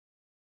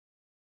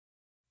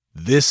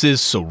This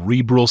is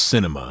Cerebral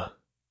Cinema.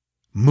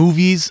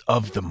 Movies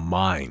of the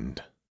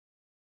mind.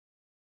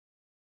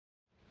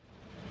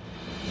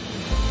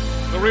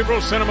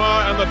 Cerebral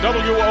Cinema and the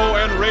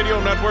WON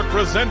Radio Network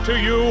present to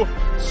you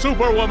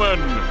Superwoman.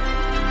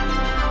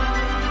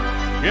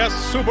 Yes,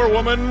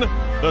 Superwoman,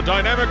 the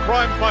dynamic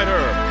crime fighter.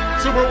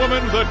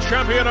 Superwoman, the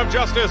champion of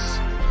justice.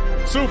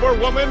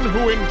 Superwoman,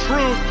 who in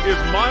truth is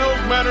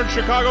mild-mannered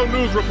Chicago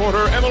news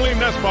reporter Emily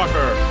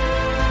Nesbacher.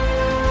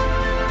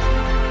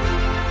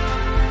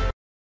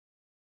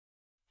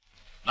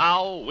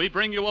 Now, we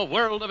bring you a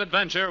world of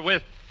adventure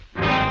with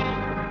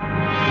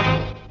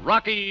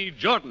Rocky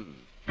Jordan.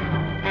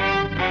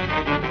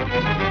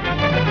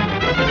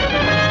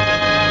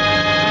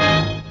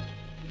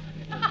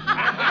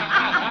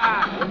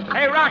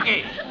 Hey,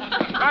 Rocky!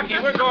 Rocky,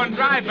 we're going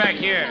drive back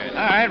here. All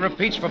right,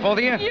 repeats for both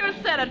of you. You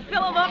said it.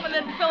 Fill them up and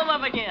then fill them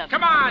up again.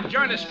 Come on,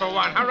 join us for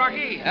one, huh,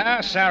 Rocky?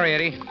 Sorry,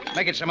 Eddie.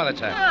 Make it some other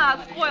time.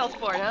 Spoil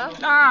sport, huh?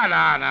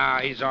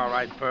 No. He's all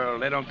right, Pearl.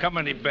 They don't come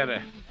any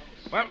better.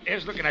 Well,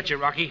 here's looking at you,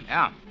 Rocky.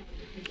 Yeah.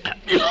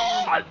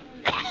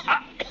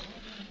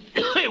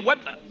 Hey, what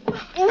the...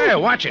 Hey,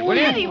 watch it, will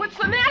you? Eddie, what's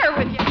the matter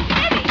with you?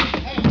 Eddie!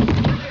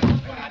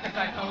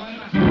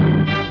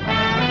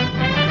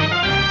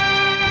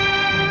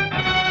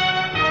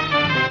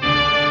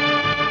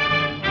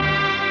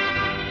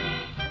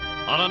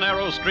 On a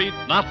narrow street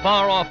not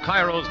far off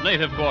Cairo's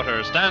native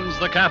quarter stands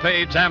the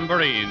Cafe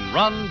Tambourine,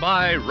 run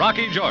by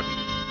Rocky Jordan.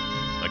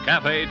 The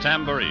Cafe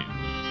Tambourine,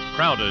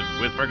 crowded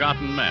with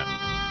forgotten men,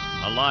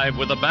 alive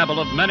with the babble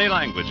of many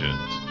languages.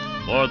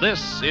 For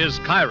this is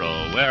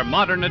Cairo, where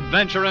modern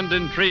adventure and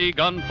intrigue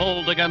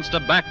unfold against a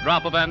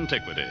backdrop of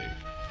antiquity.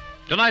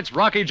 Tonight's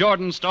Rocky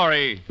Jordan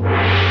story,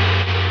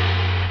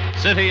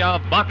 City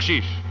of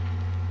Baksheesh.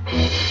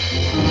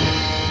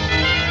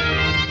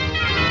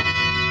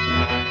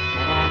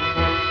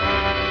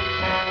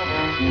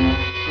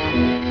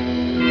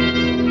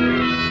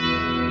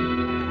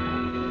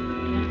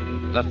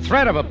 The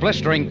threat of a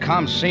blistering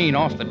calm scene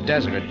off the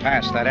desert had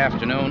passed that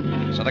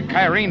afternoon, so the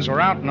Cairenes were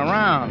out and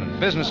around, and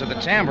business at the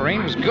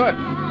Tambourine was good.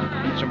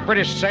 Some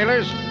British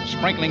sailors, a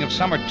sprinkling of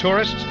summer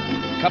tourists,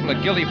 a couple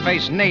of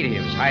guilty-faced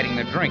natives hiding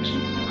their drinks.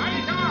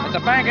 At the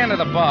back end of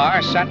the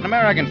bar sat an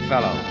American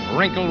fellow,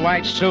 wrinkled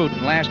white suit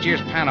and last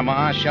year's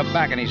Panama shoved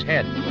back in his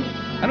head.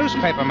 A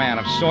newspaper man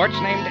of sorts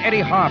named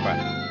Eddie Harper.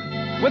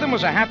 With him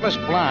was a hatless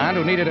blonde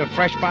who needed a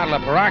fresh bottle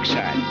of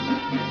peroxide.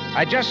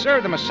 I just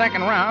served him a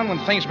second round when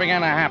things began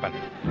to happen.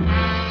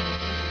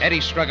 Eddie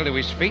struggled to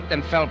his feet,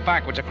 then fell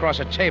backwards across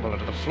a table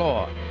into the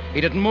floor.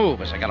 He didn't move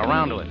as I got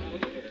around to him.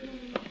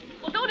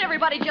 Well, don't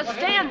everybody just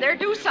stand there.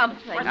 Do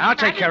something. I'll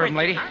take care of him,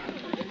 lady.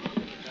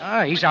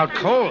 He's out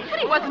cold. But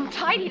he wasn't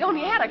tight. He'd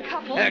only had a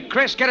couple.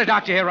 Chris, get a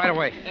doctor here right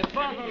away.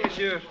 Pardon,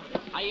 monsieur.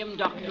 I am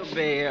Dr.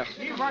 Baer.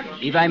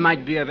 If I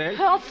might be of help.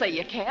 I'll say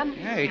you can.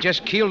 Yeah, he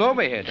just keeled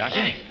over here,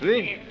 doctor.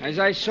 Oui, as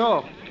I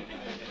saw.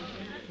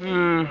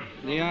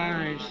 The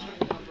eyes.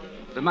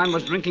 The man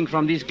was drinking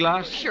from this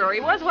glass? Sure he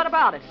was. What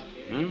about it?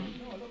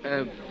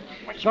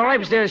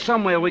 Perhaps there is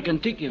somewhere we can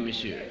take him,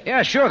 monsieur.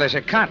 Yeah, sure. There's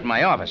a cot in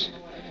my office.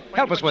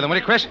 Help us with him, will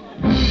you, Chris?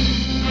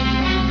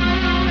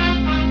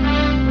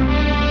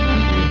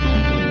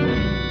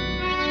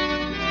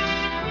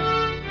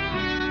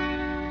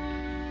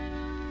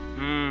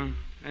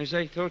 As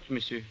I thought,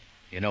 monsieur.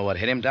 You know what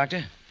hit him,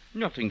 doctor?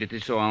 Nothing that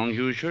is so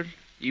unusual.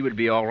 He will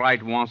be all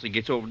right once he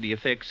gets over the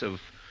effects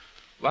of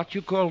what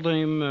you call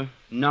them,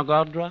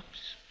 knockout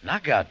drops.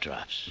 Knockout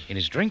drops? In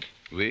his drink?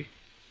 Oui.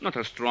 Not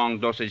a strong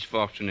dosage,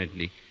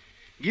 fortunately.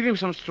 Give him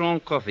some strong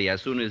coffee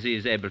as soon as he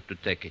is able to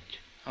take it.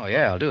 Oh,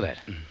 yeah, I'll do that.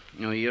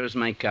 Now, here's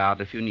my card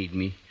if you need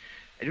me.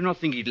 I do not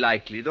think it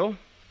likely, though.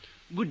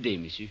 Good day,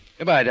 monsieur.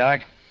 Goodbye,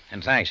 Doc.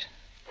 And thanks.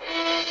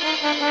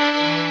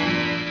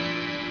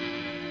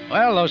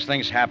 Well, those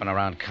things happen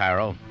around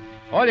Cairo.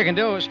 All you can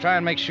do is try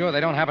and make sure they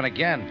don't happen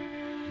again.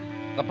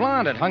 The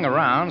blonde had hung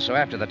around, so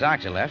after the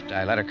doctor left,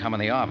 I let her come in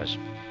the office.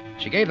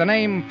 She gave the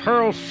name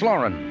Pearl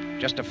Florin,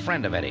 just a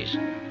friend of Eddie's.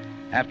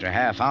 After a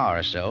half hour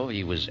or so,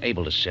 he was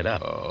able to sit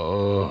up.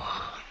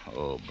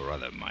 Oh,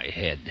 brother, my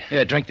head.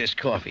 Here, drink this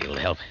coffee. It'll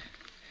help.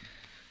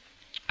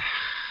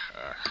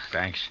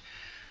 Thanks.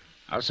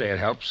 I'll say it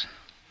helps.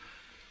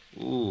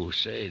 Ooh,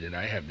 say, did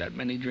I have that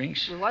many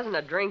drinks? It wasn't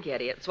a drink,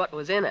 Eddie. It's what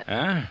was in it.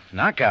 Huh?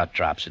 Knockout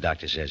drops, the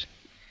doctor says.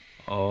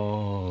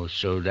 Oh,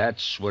 so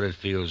that's what it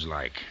feels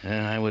like.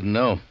 I wouldn't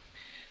know.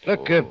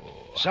 Look,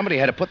 somebody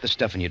had to put the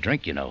stuff in your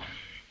drink, you know.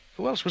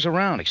 Who else was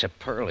around except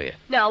Pearl here?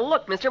 Now,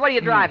 look, mister, what are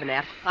you driving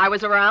at? I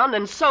was around,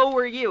 and so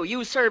were you.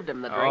 You served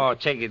him the drink. Oh,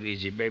 take it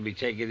easy, baby.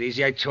 Take it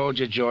easy. I told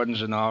you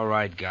Jordan's an all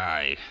right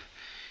guy.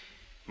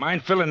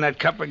 Mind filling that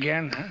cup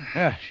again? Huh?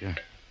 Yeah, sure.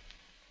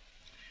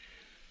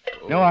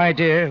 No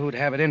idea who'd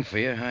have it in for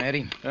you, huh,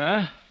 Eddie?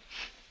 Huh?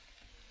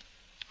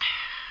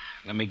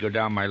 Let me go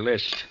down my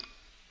list.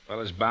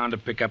 Fella's bound to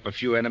pick up a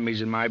few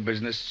enemies in my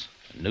business.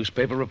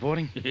 Newspaper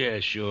reporting? Yeah,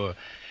 sure.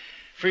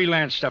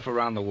 Freelance stuff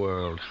around the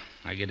world.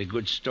 I get a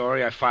good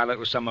story, I file it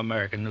with some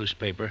American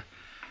newspaper.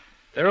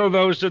 There are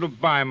those that'll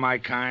buy my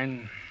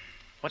kind.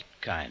 What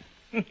kind?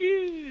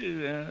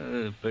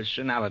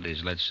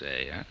 Personalities, let's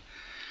say, huh?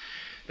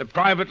 The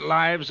private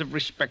lives of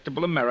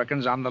respectable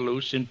Americans on the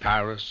loose in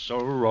Paris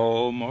or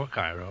Rome or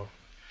Cairo.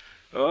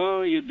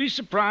 Oh, you'd be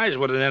surprised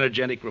what an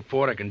energetic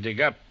reporter can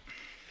dig up.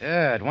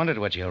 Yeah, I'd wondered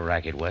what your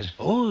racket was.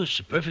 Oh, it's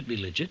perfectly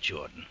legit,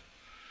 Jordan.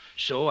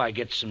 So I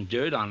get some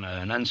dirt on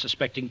an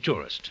unsuspecting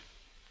tourist.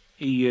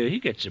 He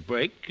gets a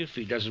break. If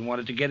he doesn't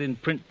want it to get in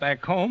print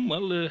back home,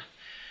 well,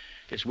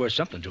 it's worth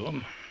something to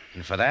him.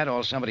 And for that,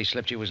 all somebody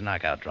slipped you was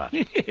knockout drop.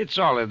 It's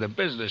all in the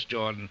business,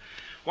 Jordan.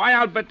 Why,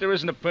 I'll bet there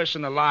isn't a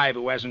person alive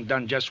who hasn't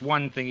done just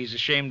one thing he's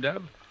ashamed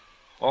of.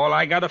 All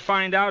I gotta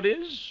find out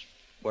is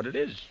what it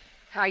is.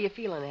 How you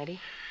feeling, Eddie?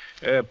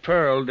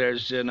 Pearl,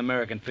 there's an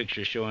American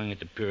picture showing at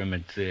the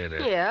Pyramid Theater.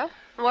 Yeah?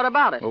 What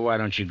about it? Well, why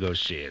don't you go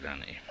see it,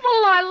 honey?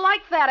 Well, I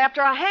like that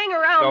after I hang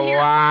around here.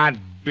 Go on,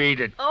 beat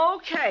it.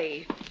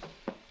 Okay.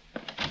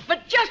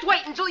 But just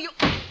wait until you...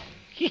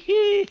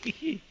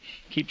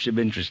 Keeps him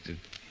interested.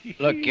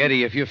 Look,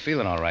 Eddie, if you're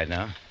feeling all right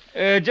now.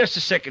 Just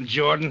a second,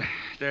 Jordan.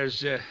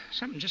 There's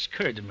something just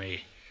occurred to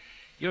me.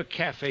 Your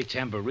cafe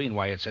tambourine,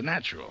 why, it's a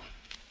natural.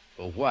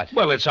 For what?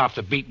 Well, it's off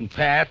the beaten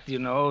path, you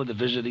know. The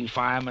visiting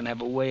firemen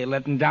have a way of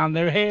letting down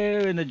their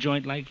hair in a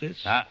joint like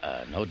this.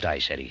 No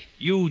dice, Eddie.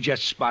 You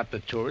just spot the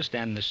tourist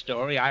and the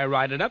story. I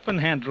write it up and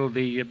handle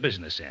the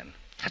business end.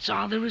 That's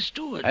all there is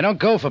to it. I don't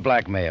go for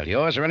blackmail,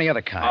 yours or any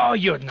other kind. Oh,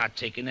 you're not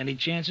taking any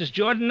chances,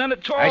 Jordan. None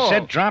at all. I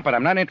said drop it.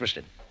 I'm not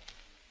interested.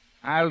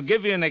 I'll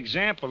give you an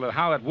example of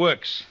how it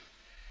works.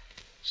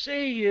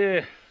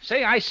 Say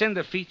I send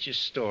a feature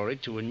story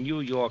to a New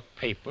York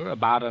paper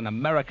about an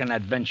American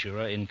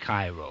adventurer in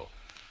Cairo.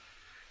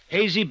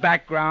 Hazy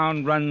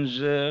background, runs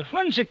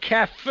a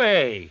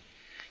cafe.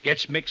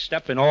 Gets mixed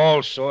up in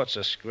all sorts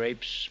of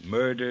scrapes,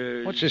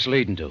 murders. What's this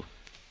leading to?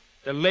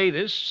 The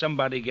latest,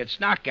 somebody gets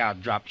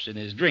knockout drops in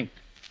his drink.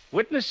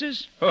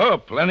 Witnesses? Oh,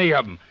 plenty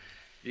of them.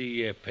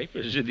 The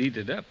papers are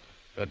eaten up.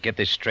 Look, get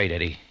this straight,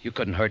 Eddie. You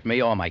couldn't hurt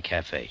me or my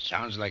cafe.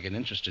 Sounds like an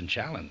interesting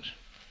challenge.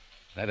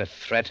 Is that a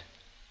threat?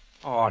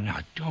 Oh, now,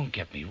 don't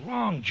get me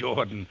wrong,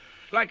 Jordan.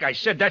 Like I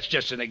said, that's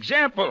just an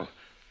example.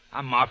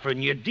 I'm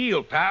offering you a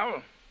deal,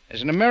 pal.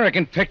 There's an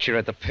American picture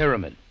at the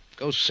Pyramid.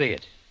 Go see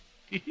it.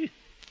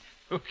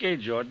 Okay,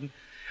 Jordan.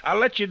 I'll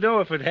let you know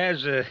if it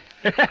has a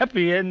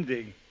happy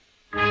ending.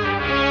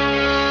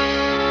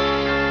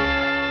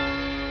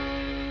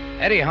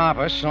 Eddie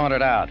Harper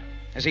sauntered out.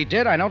 As he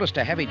did, I noticed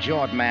a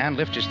heavy-jawed man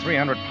lift his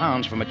 300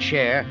 pounds from a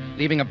chair,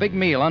 leaving a big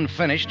meal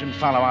unfinished, and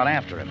follow out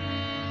after him.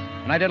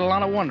 And I did a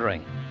lot of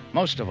wondering,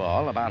 most of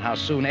all about how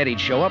soon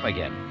Eddie'd show up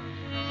again.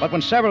 But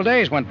when several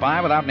days went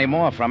by without any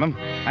more from him,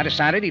 I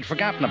decided he'd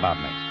forgotten about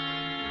me.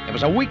 It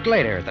was a week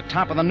later, at the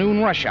top of the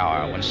noon rush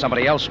hour, when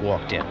somebody else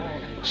walked in.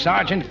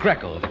 Sergeant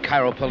Greco of the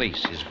Cairo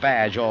Police, his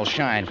badge all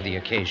shine for the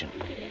occasion.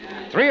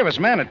 3 of his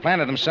men had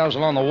planted themselves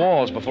along the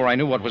walls before I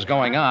knew what was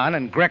going on,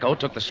 and Greco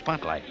took the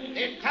spotlight.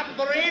 The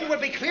tambourine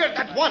will be cleared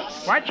at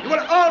once. What? You will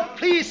all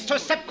please to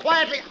step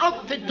quietly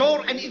out the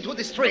door and into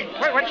the street.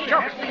 What's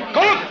your...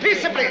 Go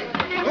peaceably.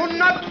 Do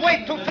not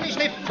wait to finish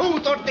the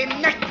food or the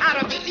nectar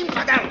of the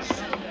infidels.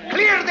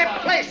 Clear the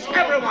place,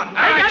 everyone. All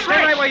right,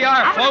 stay right where you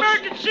are, I'm folks. an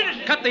American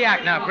citizen. Cut the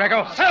act now,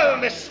 Greco. So,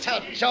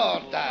 Mr.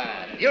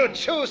 Jordan, you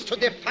choose to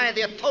defy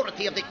the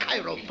authority of the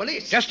Cairo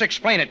police. Just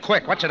explain it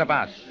quick. What's it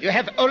about? You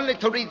have only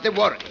to read the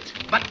warrant,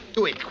 but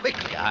do it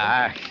quickly.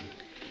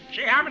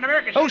 See, I'm an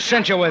American Who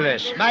sent you with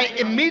this? My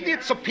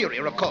immediate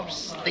superior, of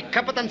course, the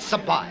Captain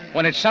Sabai.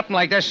 When it's something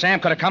like this, Sam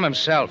could have come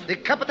himself. The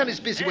Captain is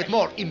busy with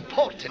more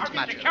important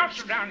matters.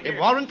 The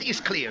warrant is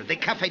clear. The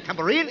Cafe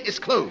Tambourine is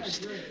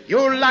closed.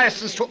 Your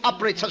license to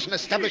operate such an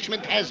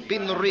establishment has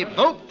been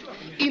revoked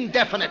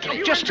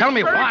indefinitely. Just tell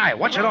me why.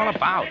 What's it all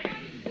about?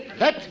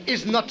 That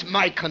is not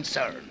my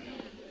concern.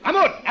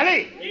 Amor,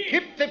 Ali,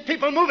 keep the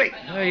people moving.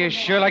 Oh, you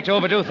sure like to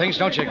overdo things,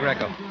 don't you,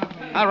 Greco?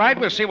 All right,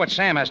 we'll see what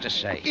Sam has to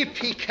say. If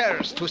he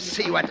cares to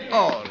see you at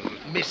all,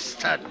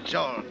 Mr.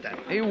 Jordan.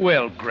 He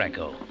will,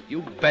 Greco.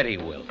 You bet he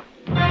will.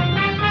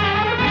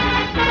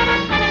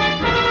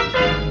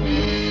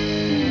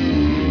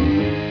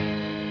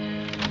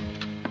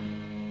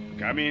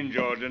 Come in,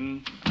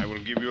 Jordan. I will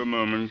give you a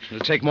moment.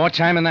 It'll take more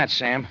time than that,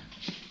 Sam.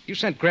 You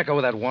sent Greco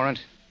with that warrant?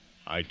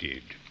 I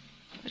did.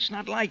 It's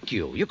not like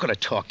you. You could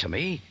have talked to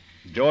me.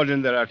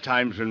 Jordan, there are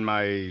times when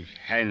my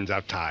hands are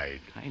tied.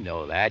 I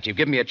know that. You've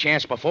given me a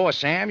chance before,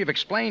 Sam. You've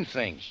explained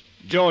things.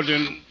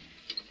 Jordan,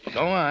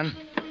 Go on.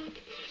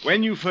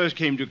 when you first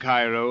came to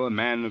Cairo, a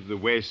man of the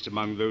West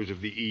among those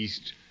of the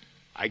East,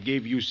 I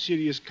gave you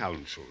serious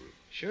counsel.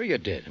 Sure you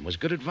did. It was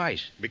good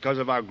advice. Because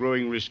of our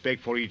growing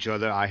respect for each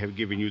other, I have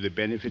given you the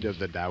benefit of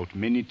the doubt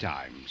many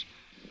times.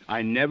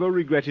 I never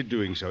regretted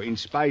doing so, in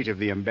spite of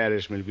the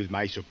embarrassment with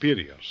my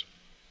superiors.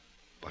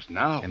 But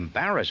now...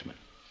 Embarrassment?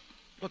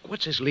 Look,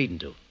 what's this leading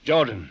to?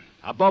 Jordan,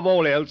 above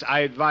all else, I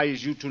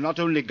advise you to not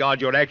only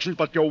guard your actions,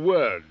 but your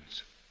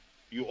words.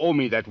 You owe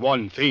me that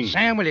one thing.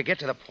 Sam, will you get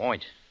to the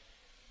point?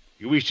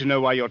 You wish to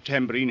know why your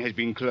tambourine has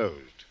been closed.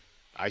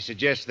 I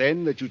suggest,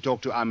 then, that you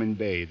talk to Amin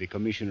Bey, the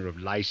commissioner of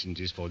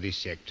licenses for this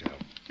sector.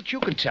 But you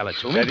can tell it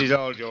to me. That is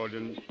all,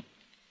 Jordan.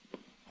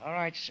 All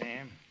right,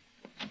 Sam.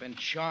 Been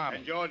charming.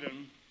 And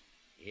Jordan,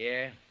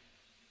 Yeah?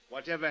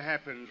 whatever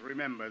happens,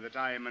 remember that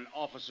I am an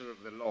officer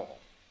of the law.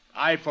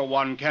 I, for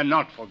one,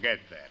 cannot forget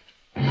that.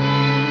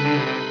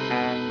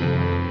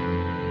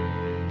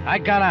 I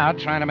got out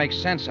trying to make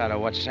sense out of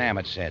what Sam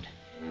had said.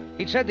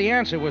 He'd said the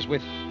answer was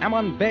with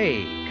Ammon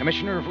Bay,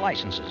 Commissioner of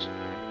Licenses.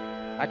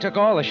 I took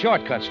all the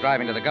shortcuts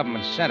driving to the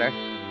government center.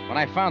 When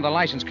I found the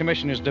License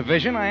Commissioner's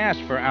division, I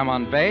asked for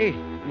Ammon Bay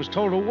and was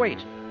told to wait.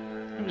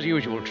 It was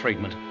usual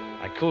treatment.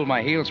 I cooled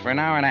my heels for an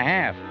hour and a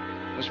half.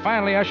 Was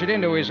finally ushered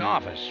into his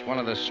office, one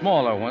of the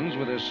smaller ones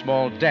with a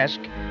small desk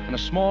and a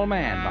small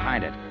man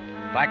behind it.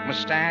 Black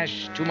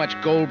mustache, too much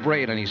gold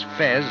braid on his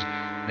fez,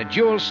 and a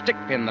jewel stick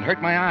pin that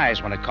hurt my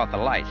eyes when it caught the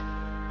light.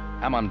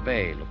 Ammon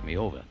Bay looked me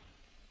over.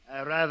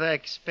 I rather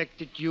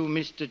expected you,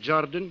 Mr.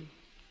 Jordan.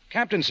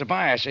 Captain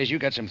Sabaya says you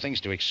got some things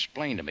to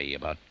explain to me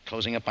about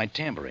closing up my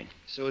tambourine.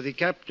 So the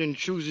captain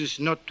chooses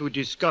not to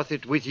discuss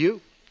it with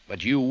you?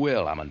 But you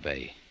will, Ammon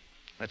Bay.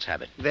 Let's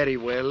have it. Very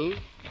well.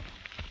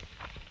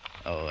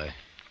 Oh,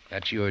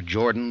 that's your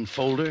Jordan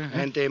folder?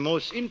 And a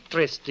most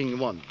interesting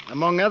one.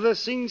 Among other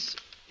things,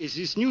 is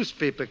this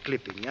newspaper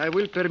clipping. I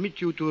will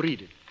permit you to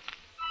read it.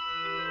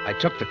 I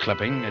took the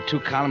clipping, a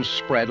 2-column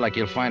spread like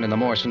you'll find in the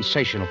more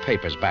sensational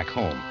papers back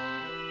home.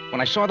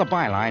 When I saw the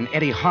byline,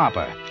 Eddie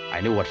Harper,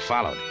 I knew what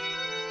followed.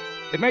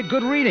 It made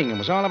good reading and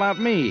was all about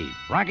me,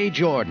 Rocky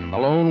Jordan, the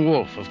lone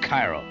wolf of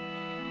Cairo.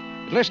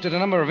 It listed a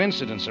number of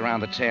incidents around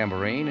the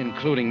tambourine,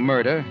 including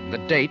murder, the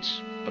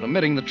dates, but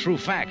omitting the true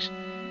facts.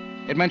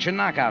 It mentioned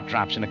knockout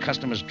drops in a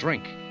customer's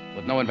drink,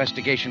 with no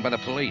investigation by the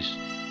police.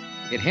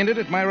 It hinted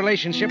at my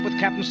relationship with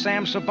Captain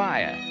Sam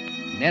Sabaya,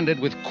 and ended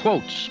with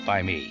quotes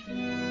by me.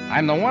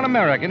 I'm the one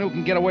American who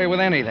can get away with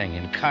anything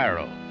in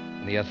Cairo,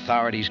 and the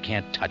authorities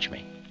can't touch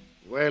me.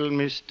 Well,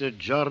 Mr.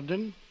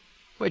 Jordan?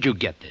 Where'd you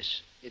get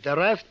this? It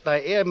arrived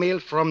by airmail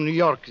from New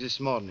York this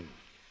morning.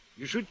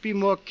 You should be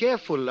more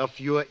careful of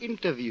your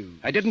interview.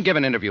 I didn't give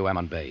an interview,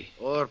 Ammon Bay.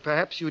 Or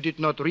perhaps you did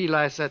not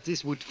realize that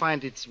this would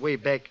find its way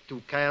back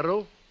to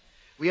Cairo.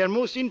 We are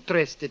most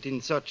interested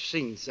in such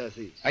things as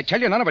this. I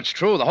tell you, none of it's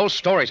true. The whole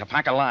story's a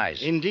pack of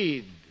lies.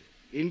 Indeed.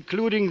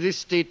 Including this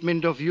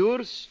statement of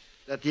yours,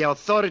 that the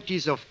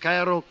authorities of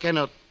Cairo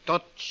cannot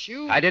touch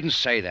you. I didn't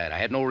say that. I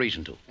had no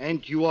reason to.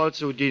 And you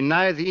also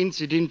deny the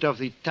incident of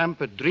the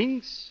tampered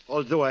drinks,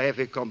 although I have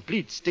a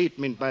complete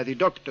statement by the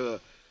doctor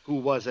who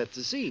was at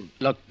the scene.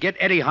 Look, get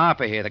Eddie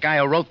Harper here, the guy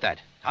who wrote that.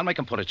 I'll make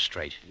him put it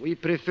straight. We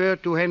prefer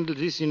to handle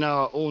this in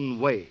our own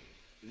way.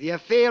 The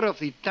affair of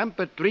the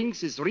tampered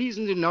drinks is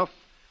reason enough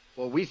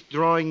for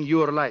withdrawing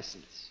your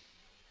license.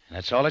 And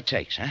that's all it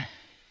takes, huh?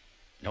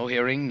 No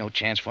hearing, no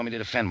chance for me to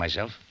defend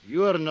myself.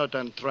 You are not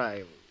on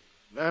trial.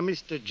 Now,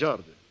 Mr.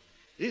 Jordan,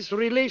 this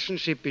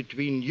relationship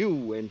between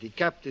you and the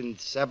Captain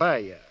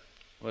Sabaya.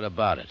 What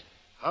about it?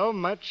 How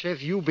much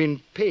have you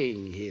been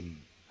paying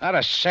him? Not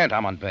a cent,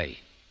 Ammon Bay.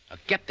 Now,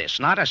 get this,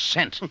 not a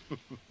cent.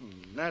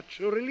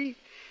 Naturally.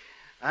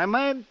 I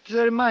might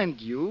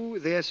remind you,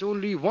 there's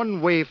only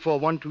one way for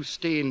one to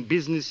stay in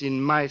business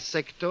in my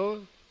sector.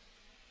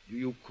 Do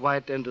you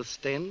quite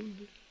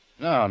understand?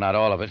 No, not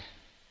all of it.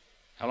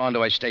 How long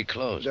do I stay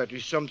closed? That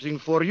is something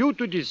for you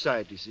to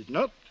decide, is it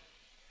not?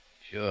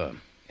 Sure.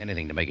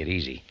 Anything to make it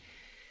easy.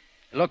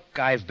 Look,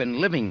 I've been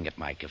living at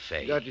my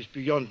cafe. That is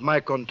beyond my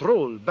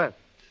control, but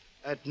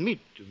admit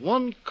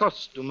one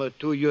customer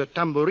to your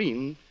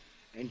tambourine,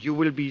 and you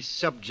will be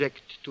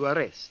subject to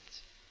arrest.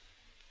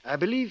 I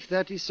believe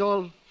that is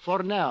all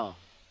for now,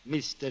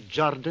 Mr.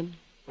 Jordan.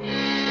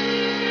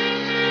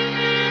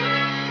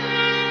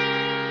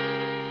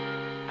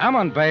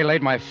 Ammon Bay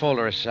laid my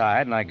folder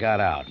aside, and I got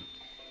out.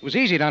 It was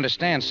easy to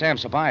understand Sam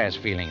Sabaya's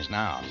feelings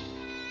now.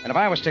 And if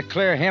I was to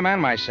clear him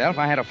and myself,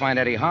 I had to find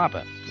Eddie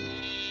Harper.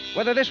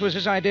 Whether this was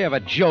his idea of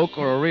a joke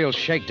or a real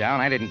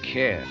shakedown, I didn't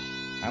care.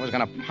 I was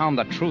going to pound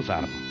the truth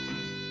out of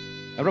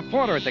him. A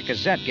reporter at the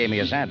Gazette gave me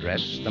his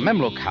address, the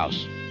Memlook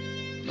House.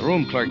 The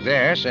room clerk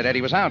there said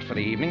Eddie was out for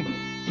the evening,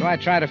 so I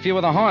tried a few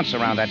of the haunts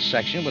around that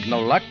section with no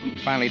luck and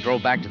finally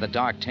drove back to the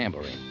dark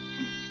tambourine.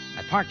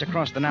 I parked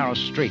across the narrow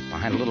street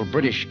behind a little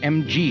British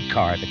MG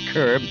car at the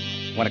curb,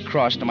 went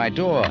across to my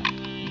door.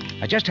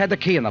 I just had the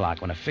key in the lock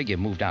when a figure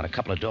moved out a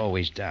couple of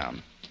doorways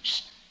down.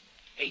 Psst.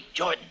 Hey,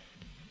 Jordan.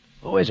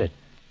 Who is it?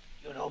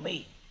 You know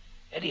me.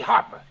 Eddie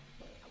Harper.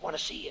 I want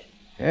to see you.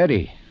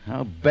 Eddie,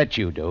 I'll bet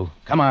you do.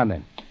 Come on,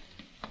 then.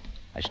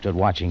 I stood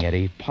watching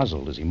Eddie,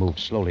 puzzled as he moved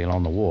slowly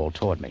along the wall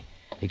toward me.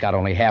 He got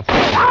only halfway.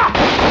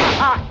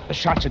 The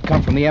shots had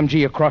come from the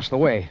MG across the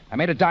way. I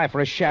made a dive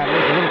for a shadow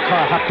as the little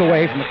car hopped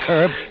away from the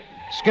curb,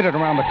 skidded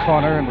around the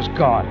corner, and was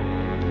gone.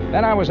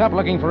 Then I was up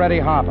looking for Eddie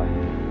Harper.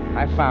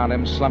 I found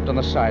him slumped on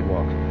the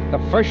sidewalk. The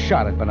first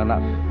shot had been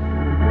enough.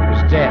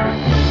 He was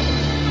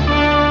dead.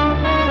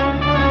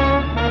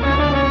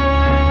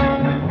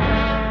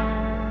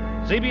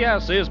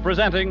 CBS is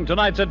presenting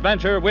tonight's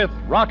adventure with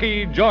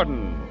Rocky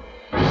Jordan.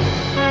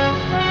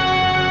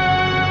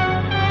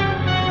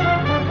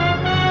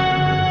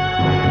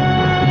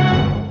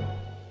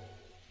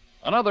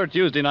 Another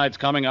Tuesday night's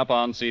coming up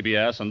on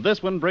CBS, and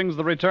this one brings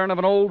the return of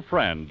an old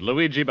friend,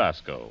 Luigi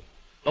Basco.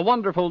 the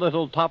wonderful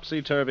little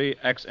topsy-turvy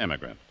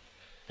ex-immigrant.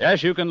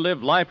 Yes, you can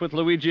live Life with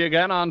Luigi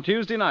again on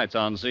Tuesday nights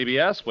on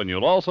CBS, when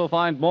you'll also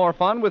find more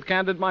fun with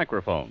Candid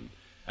Microphone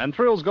and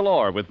thrills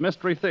galore with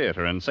Mystery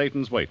Theater and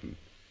Satan's Waitin'.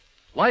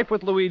 Life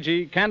with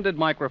Luigi, Candid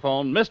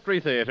Microphone, Mystery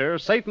Theater,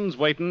 Satan's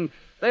Waitin',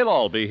 they'll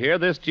all be here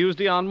this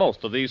Tuesday on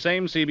most of these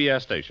same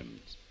CBS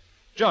stations.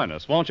 Join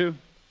us, won't you?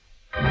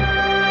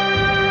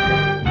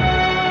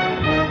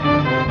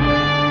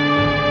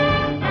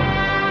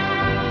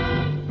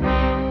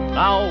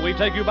 Now we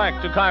take you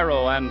back to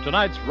Cairo and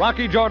tonight's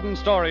Rocky Jordan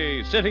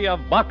story, City of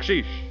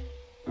Baksheesh.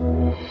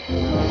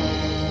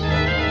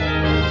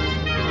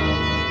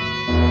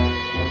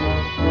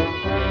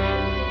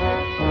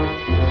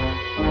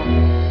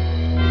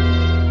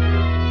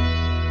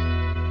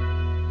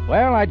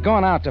 Well, I'd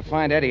gone out to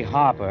find Eddie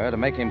Harper to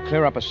make him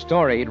clear up a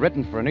story he'd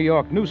written for a New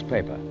York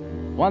newspaper.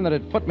 One that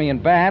had put me in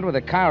bad with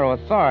the Cairo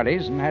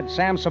authorities and had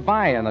Sam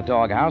Sabaya in the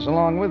doghouse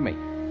along with me.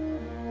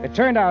 It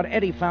turned out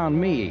Eddie found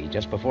me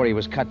just before he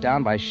was cut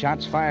down by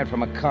shots fired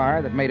from a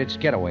car that made its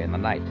getaway in the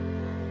night.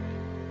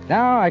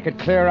 Now I could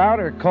clear out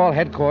or call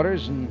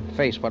headquarters and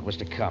face what was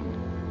to come.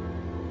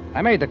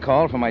 I made the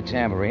call for my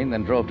tambourine,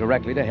 then drove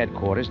directly to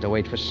headquarters to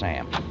wait for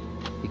Sam.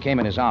 He came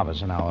in his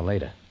office an hour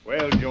later.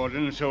 Well,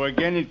 Jordan, so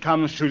again it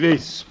comes to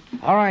this.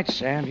 All right,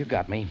 Sam, you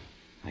got me.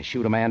 I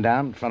shoot a man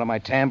down in front of my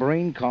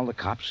tambourine, call the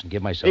cops, and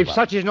give myself If up.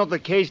 such is not the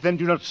case, then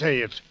do not say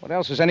it. What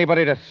else is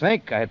anybody to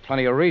think? I had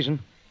plenty of reason.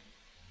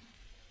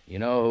 You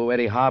know who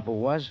Eddie Harper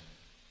was?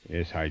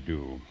 Yes, I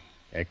do.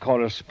 A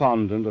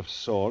correspondent of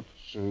sorts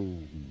who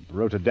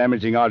wrote a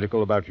damaging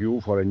article about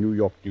you for a New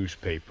York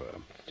newspaper.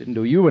 Didn't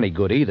do you any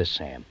good either,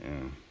 Sam.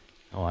 Yeah.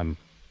 Oh, I'm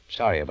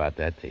sorry about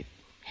that, the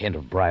hint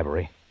of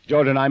bribery.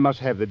 Jordan, I must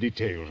have the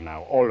details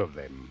now, all of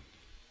them.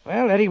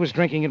 Well, Eddie was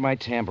drinking at my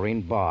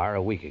tambourine bar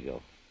a week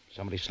ago.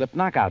 Somebody slipped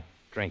knockout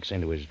drinks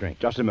into his drink.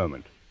 Just a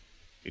moment.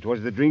 It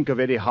was the drink of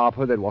Eddie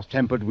Harper that was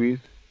tampered with?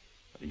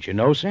 Didn't you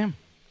know, Sam?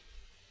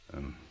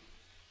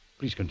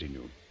 Please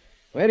continue.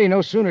 Well, Eddie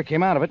no sooner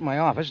came out of it in my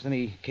office than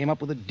he came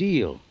up with a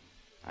deal.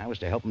 I was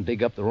to help him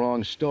dig up the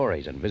wrong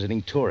stories on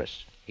visiting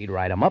tourists. He'd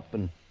write them up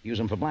and use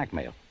them for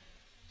blackmail,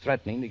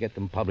 threatening to get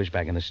them published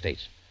back in the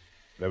States.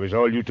 That was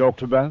all you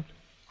talked about?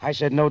 I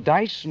said no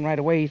dice, and right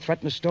away he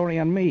threatened a story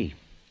on me.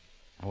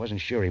 I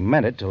wasn't sure he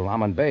meant it till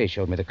Aman Bey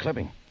showed me the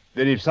clipping.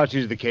 Then if such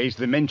is the case,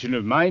 the mention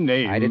of my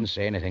name... I didn't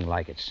say anything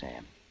like it,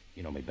 Sam.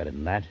 You know me better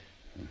than that.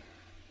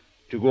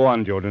 To go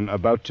on, Jordan,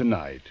 about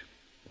tonight.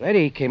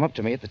 Eddie came up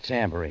to me at the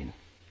tambourine.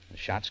 The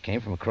shots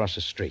came from across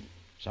the street.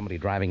 Somebody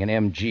driving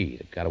an MG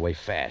that got away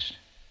fast.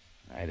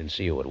 I didn't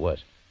see who it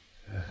was.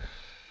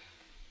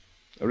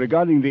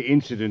 Regarding the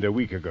incident a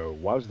week ago,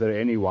 was there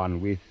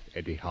anyone with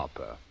Eddie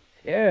Harper?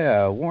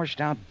 Yeah, a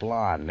washed-out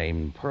blonde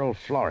named Pearl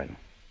Florin.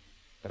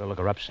 Better look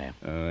her up, Sam.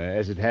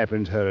 As it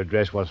happens, her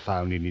address was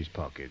found in his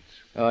pockets.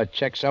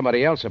 Check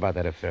somebody else about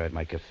that affair at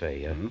my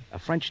cafe. A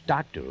French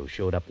doctor who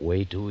showed up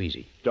way too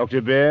easy.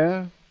 Dr.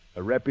 Baer,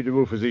 a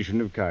reputable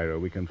physician of Cairo.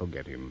 We can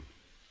forget him.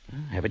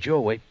 Have it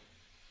your way.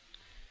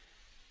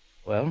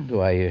 Well,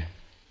 do I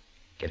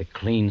get a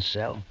clean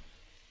cell?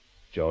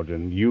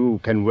 Jordan, you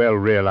can well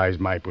realize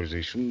my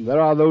position.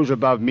 There are those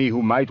above me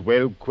who might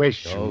well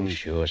question... Oh,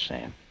 sure,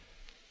 Sam.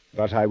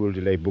 But I will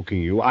delay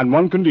booking you on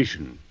one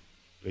condition.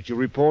 That you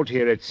report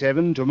here at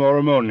 7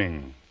 tomorrow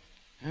morning.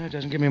 It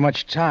doesn't give me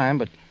much time,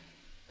 but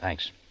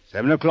thanks.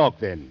 7 o'clock,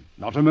 then.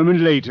 Not a moment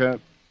later.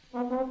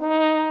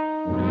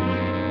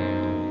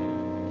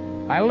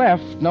 I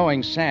left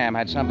knowing Sam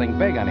had something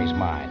big on his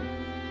mind.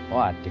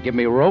 What, to give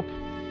me rope?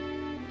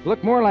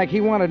 Looked more like he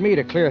wanted me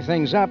to clear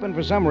things up, and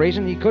for some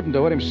reason he couldn't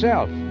do it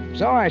himself.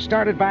 So I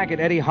started back at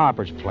Eddie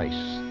Harper's place,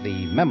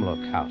 the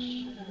Memlook House.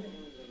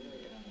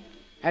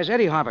 Has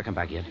Eddie Harper come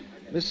back yet?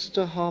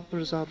 Mr. Harper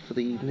is out for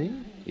the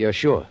evening. You're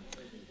sure?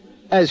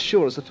 As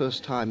sure as the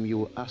first time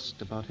you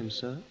asked about him,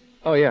 sir.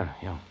 Oh, yeah.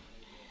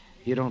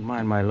 You don't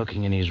mind my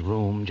looking in his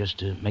room just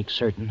to make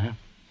certain,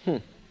 huh?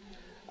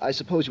 I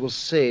suppose you will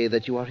say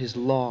that you are his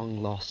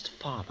long-lost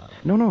father.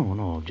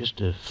 No.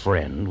 Just a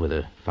friend with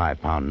a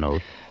 5-pound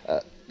note.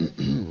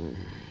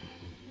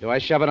 Do I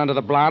shove it under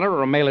the blotter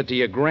or mail it to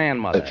your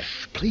grandmother?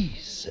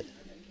 Please.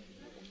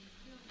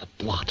 The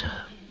blotter.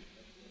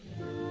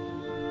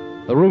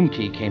 The room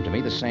key came to me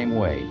the same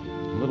way.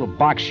 A little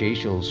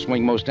baksheesh will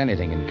swing most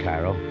anything in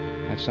Cairo.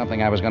 That's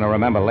something I was going to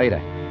remember later.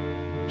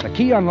 The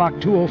key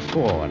unlocked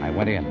 204, and I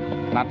went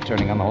in, not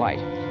turning on the light.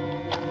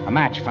 A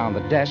match found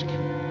the desk.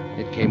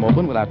 It came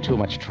open without too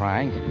much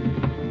trying.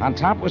 On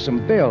top were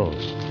some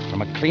bills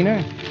from a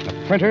cleaner,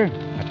 a printer,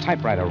 a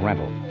typewriter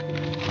rental.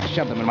 I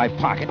shoved them in my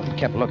pocket and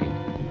kept looking.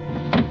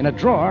 In a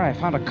drawer, I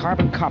found a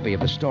carbon copy of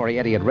the story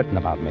Eddie had written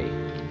about me.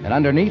 And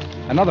underneath,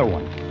 another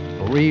one.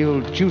 A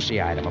real juicy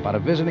item about a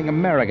visiting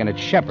American at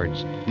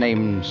Shepherd's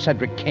named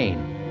Cedric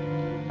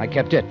Kane. I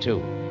kept it,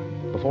 too.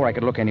 Before I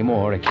could look any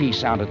more, a key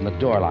sounded in the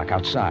door lock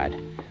outside.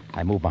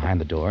 I moved behind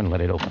the door and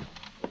let it open.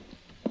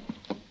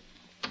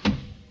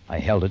 I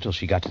held it till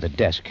she got to the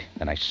desk.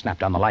 Then I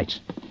snapped on the lights.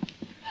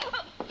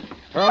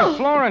 Pearl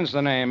Florin's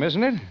the name,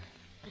 isn't it?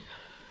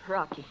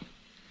 Rocky.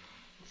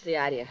 What's the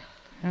idea?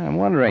 I'm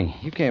wondering.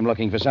 You came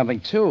looking for something,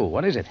 too.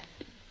 What is it?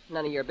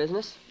 None of your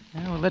business.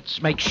 Well,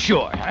 let's make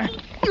sure, huh?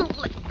 You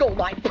let go of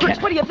my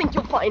purse. What do you think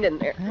you'll find in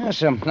there?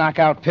 Some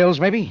knockout pills,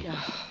 maybe?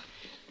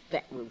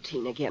 That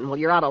routine again. Well,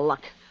 you're out of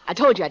luck. I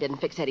told you I didn't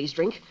fix Eddie's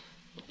drink.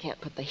 You can't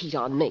put the heat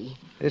on me.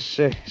 This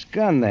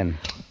gun, then?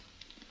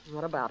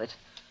 What about it?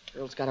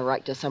 Girl's got a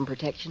right to some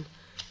protection.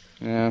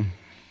 Yeah,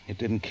 it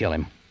didn't kill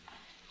him.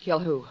 Kill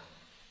who?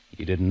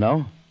 You didn't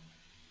know?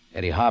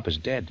 Eddie Harper's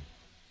dead.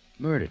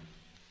 Murdered.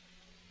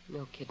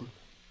 No kidding.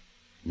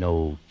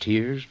 No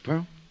tears,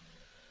 Pearl?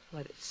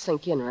 Let it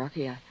sink in,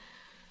 Rocky. I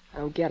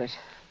don't get it.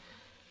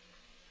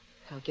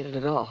 I don't get it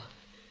at all.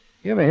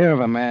 You ever hear of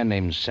a man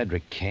named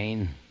Cedric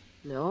Kane?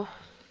 No.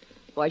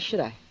 Why should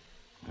I?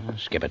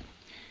 Skip it.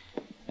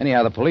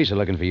 Anyhow, the police are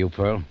looking for you,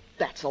 Pearl.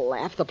 That's a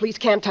laugh. The police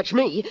can't touch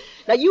me.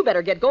 Now, you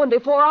better get going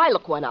before I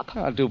look one up.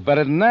 I'll do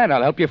better than that.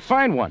 I'll help you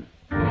find one.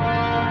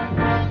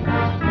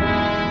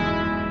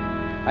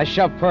 I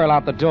shoved Pearl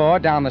out the door,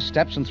 down the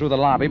steps, and through the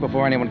lobby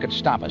before anyone could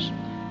stop us.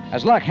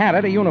 As luck had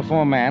it, a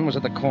uniformed man was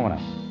at the corner.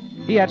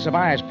 He had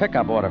Sabaya's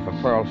pickup order for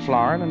Pearl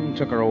Florin and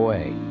took her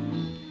away.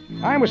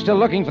 I was still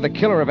looking for the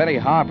killer of Eddie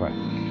Harper.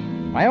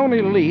 My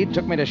only lead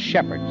took me to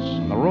Shepard's,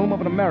 in the room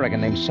of an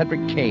American named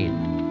Cedric Kane.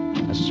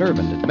 A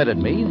servant admitted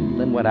me and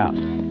then went out.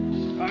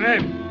 Come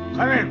in.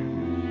 Come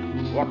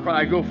in. What can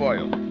I do for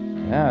you?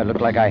 Yeah, it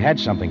looked like I had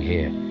something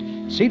here.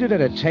 Seated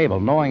at a table,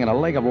 gnawing on a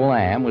leg of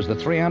lamb, was the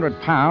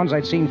 300 pounds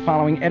I'd seen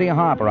following Eddie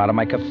Harper out of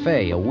my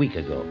cafe a week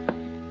ago.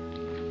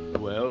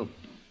 Well,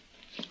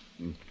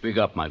 speak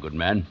up, my good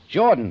man.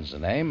 Jordan's the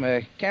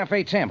name.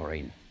 Cafe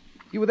Tambourine.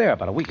 You were there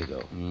about a week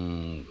ago.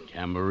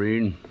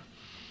 Tambourine?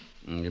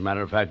 As a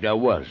matter of fact, I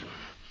was.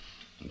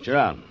 Sit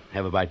down.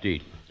 Have a bite to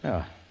eat.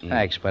 Oh,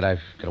 thanks, but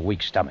I've got a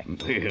weak stomach.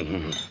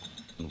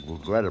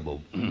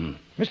 Regrettable.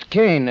 Mr.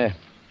 Kane,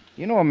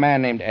 you know a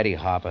man named Eddie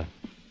Harper?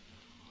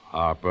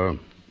 Harper?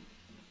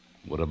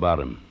 What about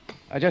him?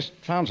 I just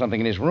found something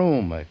in his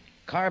room. A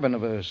carbon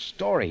of a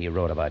story he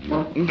wrote about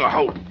you.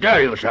 How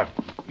dare you, sir?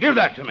 Give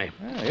that to me.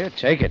 Well, here,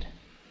 take it.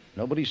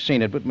 Nobody's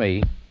seen it but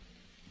me.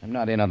 I'm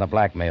not in on the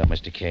blackmail,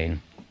 Mr.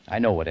 Kane. I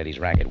know what Eddie's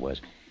racket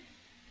was.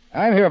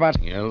 I'm here about...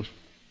 Something else?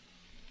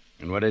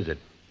 And what is it?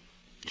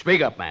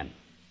 Speak up, man.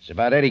 It's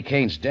about Eddie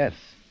Kane's death.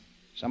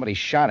 Somebody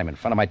shot him in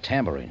front of my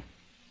tambourine.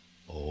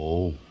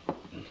 Oh.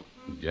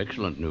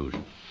 Excellent news.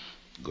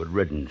 Good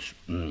riddance.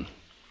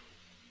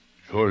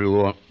 Sure you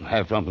won't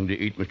have something to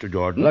eat, Mr.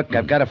 Jordan? Look,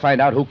 I've got to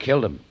find out who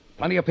killed him.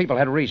 Plenty of people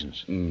had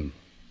reasons.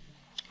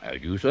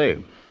 As you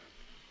say.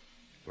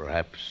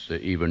 Perhaps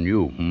even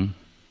you,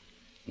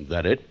 Is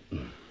that it?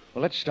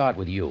 Well, let's start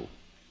with you.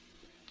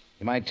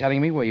 You mind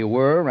telling me where you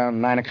were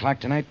around 9 o'clock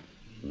tonight?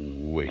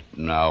 Wait,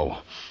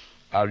 now.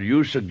 Are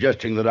you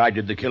suggesting that I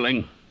did the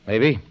killing?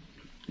 Maybe.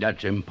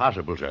 That's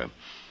impossible, sir.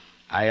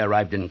 I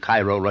arrived in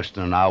Cairo less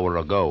than an hour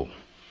ago.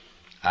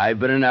 I've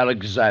been in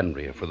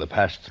Alexandria for the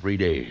past 3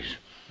 days.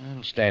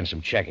 I'll stand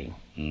some checking.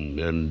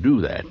 Then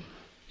do that.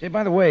 Say,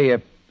 by the way,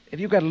 have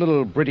you got a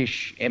little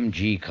British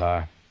MG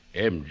car?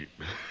 MG?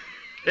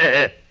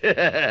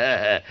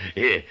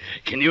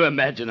 Can you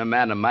imagine a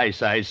man of my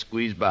size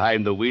squeezed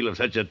behind the wheel of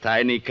such a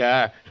tiny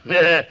car?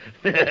 Yeah,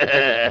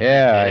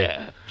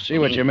 I see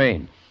what you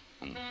mean.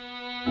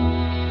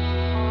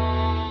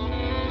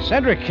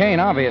 Cedric Kane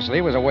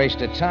obviously was a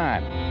waste of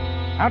time.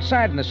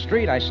 Outside in the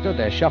street, I stood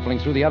there shuffling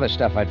through the other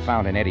stuff I'd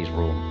found in Eddie's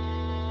room.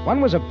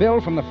 One was a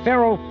bill from the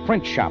Faro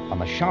print shop on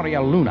the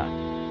Sharia Luna.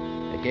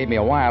 It gave me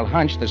a wild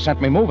hunch that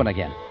sent me moving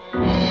again.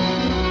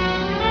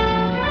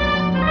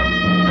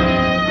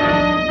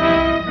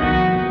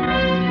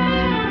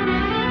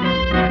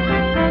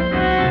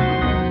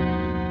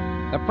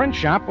 The print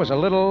shop was a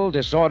little,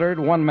 disordered,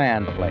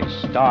 one-man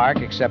place,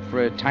 dark except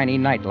for a tiny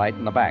nightlight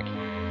in the back.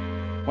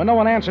 When no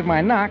one answered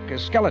my knock, a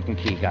skeleton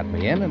key got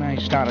me in, and I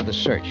started the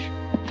search.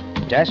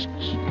 Desks,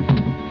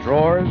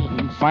 drawers,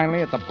 and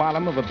finally, at the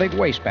bottom of a big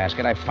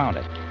wastebasket, I found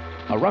it.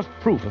 A rough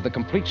proof of the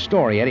complete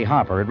story Eddie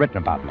Harper had written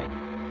about me.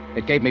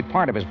 It gave me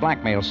part of his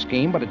blackmail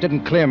scheme, but it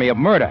didn't clear me of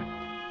murder.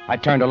 I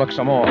turned to look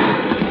some more.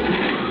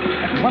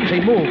 That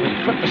clumsy move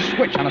had flipped the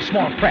switch on a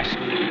small press.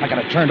 I got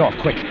it turned off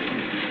quick.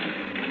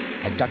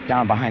 I ducked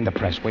down behind the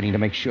press, waiting to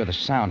make sure the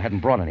sound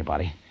hadn't brought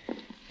anybody.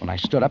 When I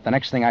stood up, the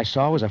next thing I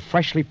saw was a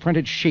freshly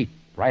printed sheet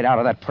right out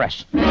of that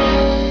press.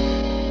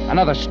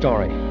 Another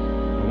story.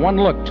 One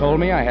look told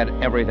me I had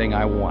everything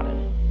I wanted.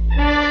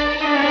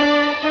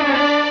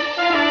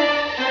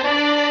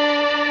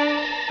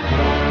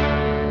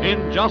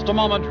 In just a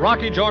moment,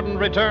 Rocky Jordan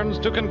returns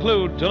to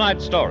conclude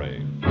tonight's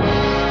story.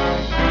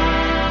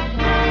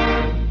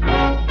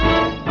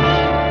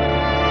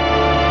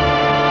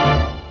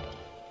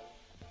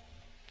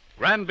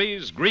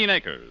 Granby's Green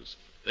Acres.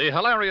 The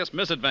hilarious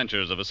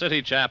misadventures of a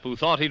city chap who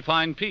thought he'd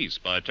find peace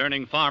by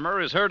turning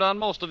farmer is heard on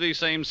most of these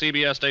same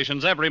CBS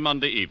stations every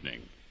Monday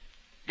evening.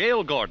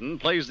 Gail Gordon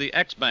plays the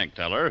ex-bank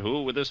teller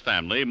who, with his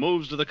family,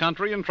 moves to the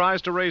country and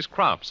tries to raise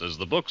crops as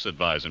the books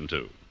advise him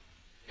to.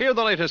 Hear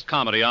the latest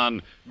comedy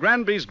on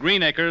Granby's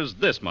Green Acres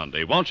this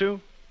Monday, won't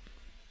you?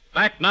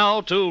 Back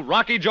now to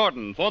Rocky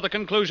Jordan for the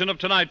conclusion of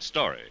tonight's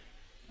story.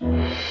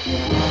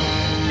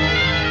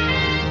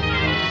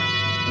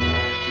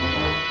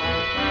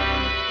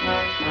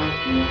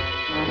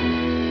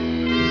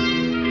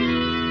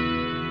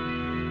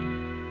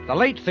 The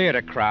late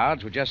theater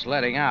crowds were just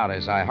letting out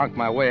as I hunked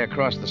my way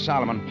across the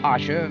Solomon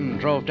Pasha and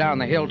drove down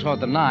the hill toward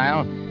the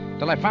Nile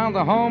till I found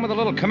the home of the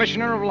little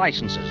commissioner of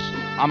licenses,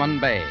 Ammon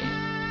Bey.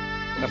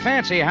 The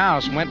fancy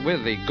house went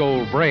with the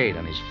gold braid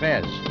on his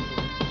fez.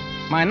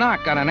 My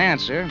knock got an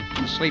answer.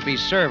 The sleepy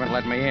servant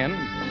let me in.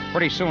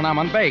 Pretty soon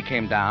Ammon Bey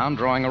came down,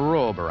 drawing a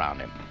robe around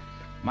him.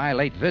 My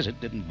late visit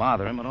didn't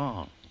bother him at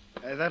all.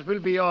 That will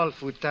be all,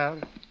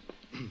 Futar.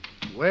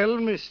 Well,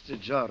 Mr.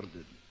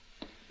 Jordan,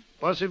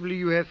 possibly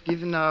you have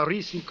given our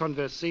recent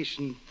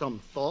conversation some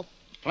thought.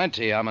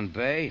 Plenty, Ammon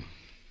Bey. It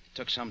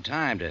took some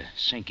time to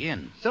sink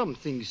in. Some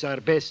things are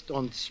best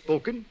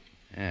unspoken.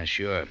 Yeah,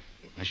 sure.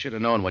 I should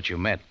have known what you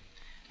meant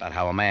about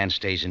how a man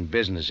stays in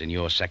business in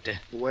your sector.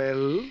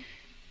 Well?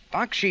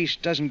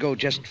 Baksheesh doesn't go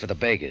just for the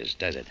beggars,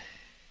 does it?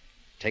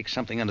 Takes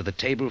something under the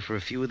table for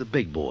a few of the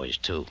big boys,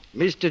 too.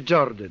 Mr.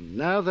 Jordan,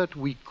 now that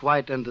we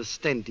quite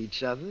understand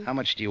each other... How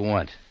much do you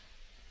want?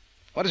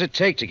 What does it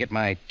take to get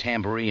my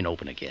tambourine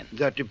open again?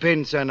 That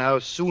depends on how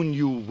soon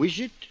you wish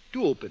it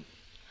to open.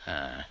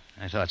 I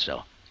thought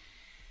so.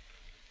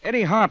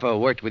 Eddie Harper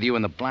worked with you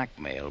in the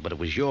blackmail, but it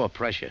was your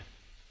pressure.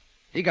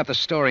 He got the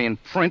story in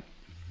print,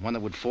 one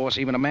that would force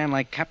even a man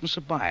like Captain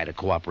Sabaya to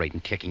cooperate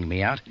in kicking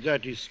me out.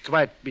 That is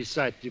quite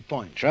beside the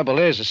point. Trouble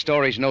is, the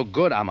story's no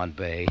good, Ammon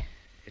Bey.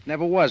 It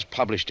never was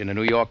published in a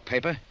New York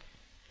paper.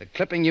 The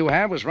clipping you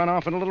have was run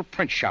off in a little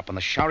print shop on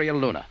the Sharia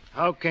Luna.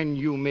 How can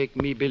you make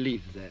me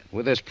believe that?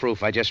 With this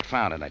proof I just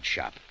found in that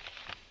shop.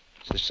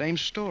 It's the same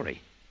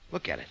story.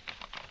 Look at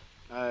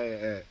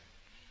it.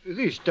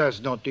 This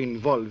does not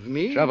involve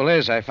me. Trouble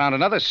is, I found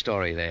another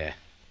story there.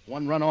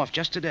 One run off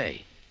just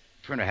today.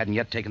 Printer hadn't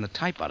yet taken the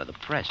type out of the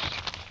press.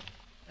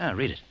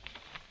 Read it.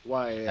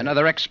 Why...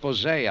 Another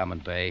expose, Ammon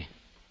Bey.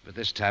 But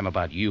this time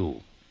about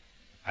you.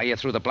 How you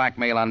threw the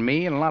blackmail on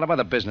me and a lot of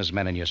other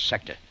businessmen in your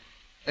sector.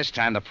 This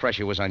time the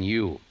pressure was on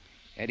you.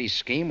 Eddie's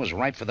scheme was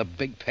ripe for the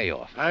big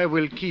payoff. I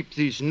will keep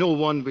this. No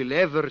one will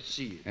ever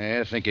see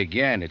it. Think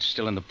again. It's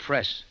still in the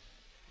press.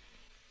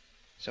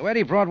 So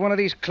Eddie brought one of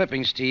these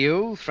clippings to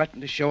you,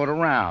 threatened to show it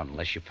around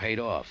unless you paid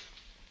off.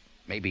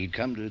 Maybe he'd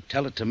come to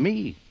tell it to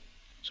me,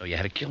 so you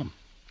had to kill him.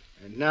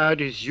 And now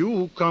it is you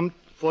who come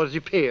for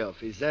the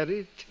payoff, is that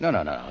it? No.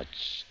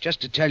 It's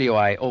just to tell you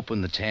I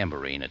opened the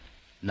tambourine at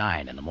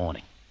 9 in the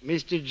morning.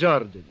 Mr.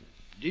 Jordan,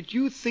 did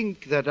you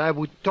think that I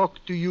would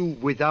talk to you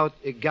without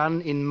a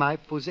gun in my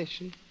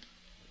possession?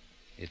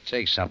 It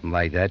takes something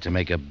like that to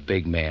make a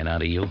big man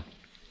out of you.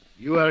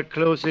 You are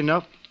close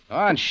enough. Go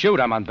on, shoot,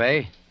 Ammon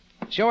Bey.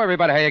 Show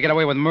everybody how you get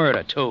away with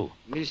murder, too.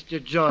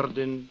 Mr.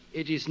 Jordan,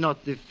 it is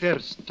not the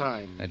first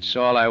time. That's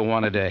all I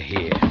wanted to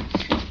hear.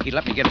 He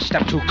let me get a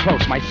step too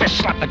close. My fist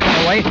slapped the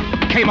gun away,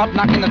 came up,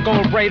 knocking the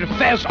gold braid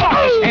fez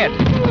off his head.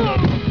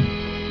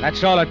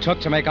 That's all it took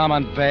to make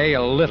Ammon Bey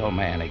a little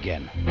man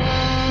again.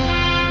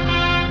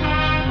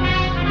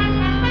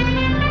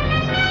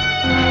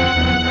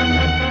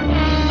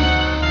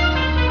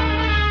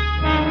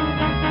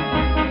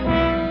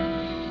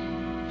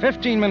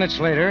 "15 minutes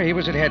later, he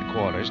was at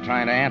headquarters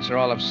trying to answer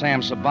all of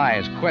Sam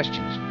Sabaya's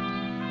questions.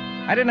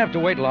 I didn't have to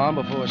wait long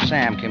before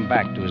Sam came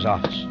back to his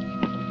office.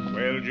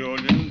 Well,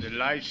 Jordan, the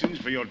license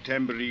for your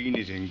tambourine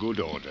is in good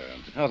order.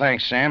 Oh,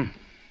 thanks, Sam.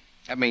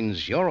 That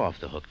means you're off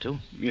the hook, too.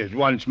 Yes,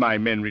 once my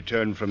men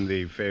return from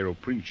the Pharaoh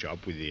print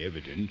shop with the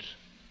evidence.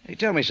 Hey,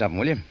 tell me something,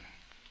 will you?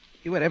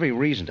 You had every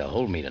reason to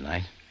hold me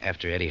tonight,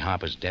 after Eddie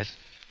Harper's death.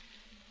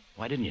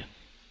 Why didn't you?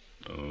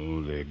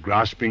 Oh, they're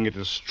grasping at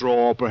a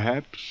straw,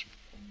 perhaps.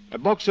 A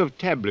box of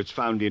tablets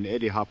found in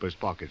Eddie Harper's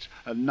pockets.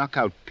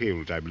 Knockout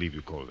pills, I believe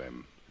you call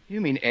them.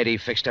 You mean Eddie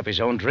fixed up his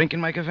own drink in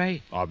my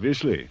cafe?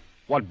 Obviously.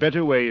 What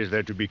better way is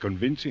there to be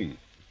convincing?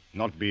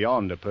 Not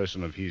beyond a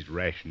person of his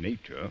rash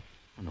nature.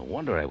 Oh, no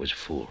wonder I was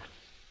fooled.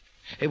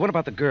 Hey, what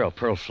about the girl,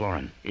 Pearl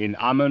Florin? In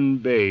Ammon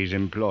Bey's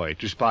employ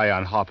to spy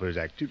on Harper's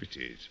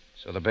activities.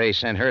 So the Bey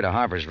sent her to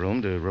Harper's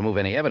room to remove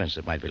any evidence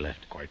that might be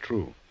left. Quite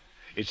true.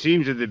 It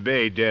seems that the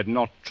Bey dared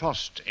not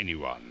trust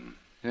anyone.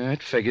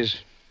 It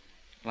figures.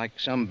 Like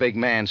some big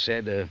man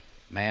said, a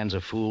man's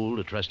a fool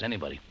to trust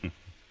anybody.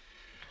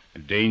 A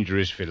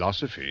dangerous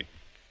philosophy,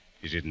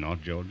 is it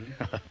not, Jordan?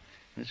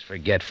 Let's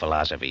forget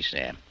philosophy,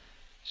 Sam.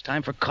 It's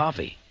time for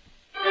coffee.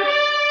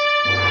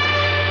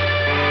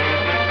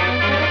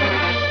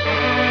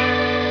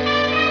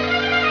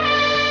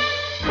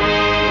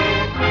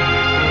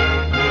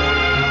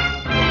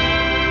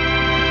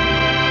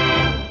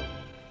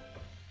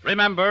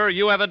 Remember,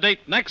 you have a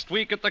date next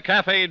week at the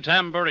Cafe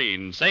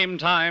Tambourine. Same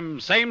time,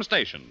 same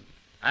station.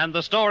 And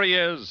the story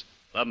is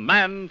The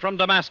Man from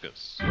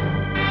Damascus.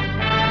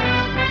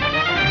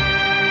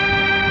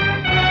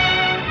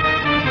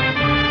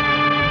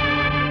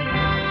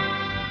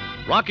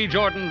 Rocky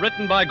Jordan,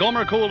 written by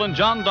Gomer Cool and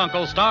John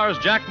Dunkel, stars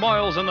Jack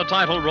Moyles in the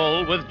title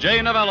role with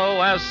Jay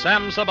Novello as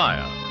Sam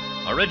Sabaya.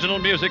 Original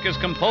music is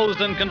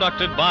composed and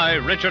conducted by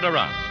Richard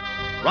Arant.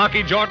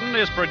 Rocky Jordan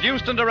is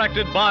produced and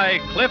directed by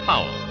Cliff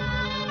Howell.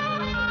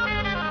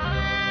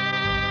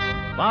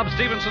 Bob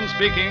Stevenson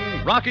speaking.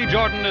 Rocky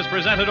Jordan is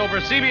presented over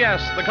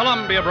CBS, the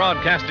Columbia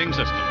Broadcasting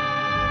System.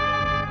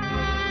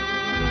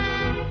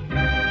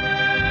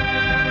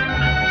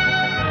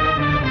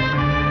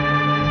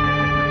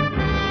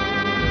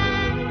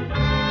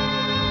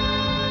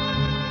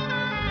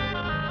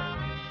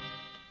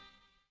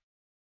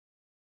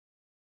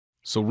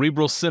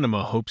 Cerebral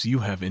Cinema hopes you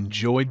have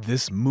enjoyed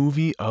this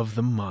movie of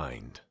the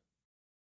mind.